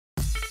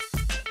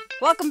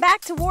Welcome back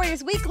to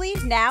Warriors Weekly.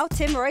 Now,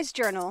 Tim Roye's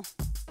Journal.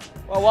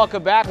 Well,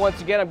 welcome back.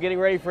 Once again, I'm getting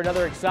ready for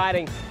another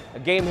exciting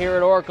game here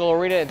at Oracle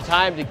Arena, and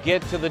time to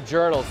get to the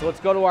Journal. So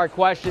let's go to our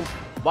questions.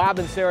 Bob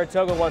in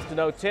Saratoga wants to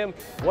know, Tim,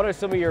 what are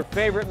some of your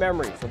favorite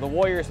memories of the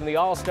Warriors and the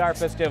All-Star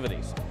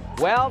festivities?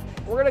 Well,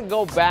 we're going to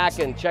go back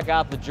and check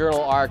out the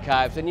Journal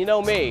archives. And you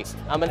know me,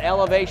 I'm an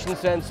elevation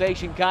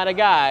sensation kind of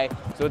guy,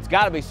 so it's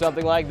got to be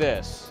something like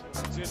this.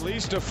 It's at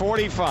least a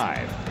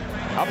 45.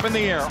 Up in the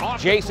air.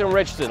 Jason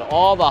Richardson,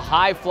 all the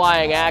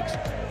high-flying acts,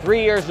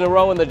 3 years in a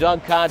row in the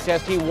dunk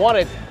contest. He won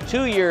it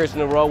 2 years in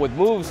a row with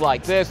moves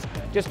like this.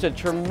 Just a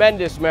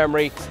tremendous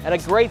memory and a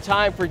great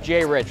time for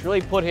Jay Rich.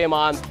 Really put him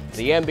on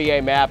the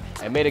NBA map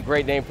and made a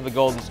great name for the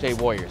Golden State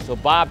Warriors. So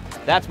Bob,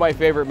 that's my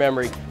favorite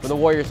memory from the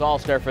Warriors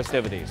All-Star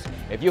festivities.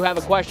 If you have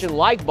a question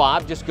like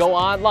Bob, just go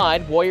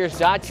online,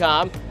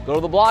 warriors.com, go to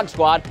the blog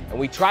squad, and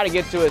we try to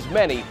get to as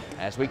many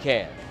as we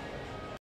can.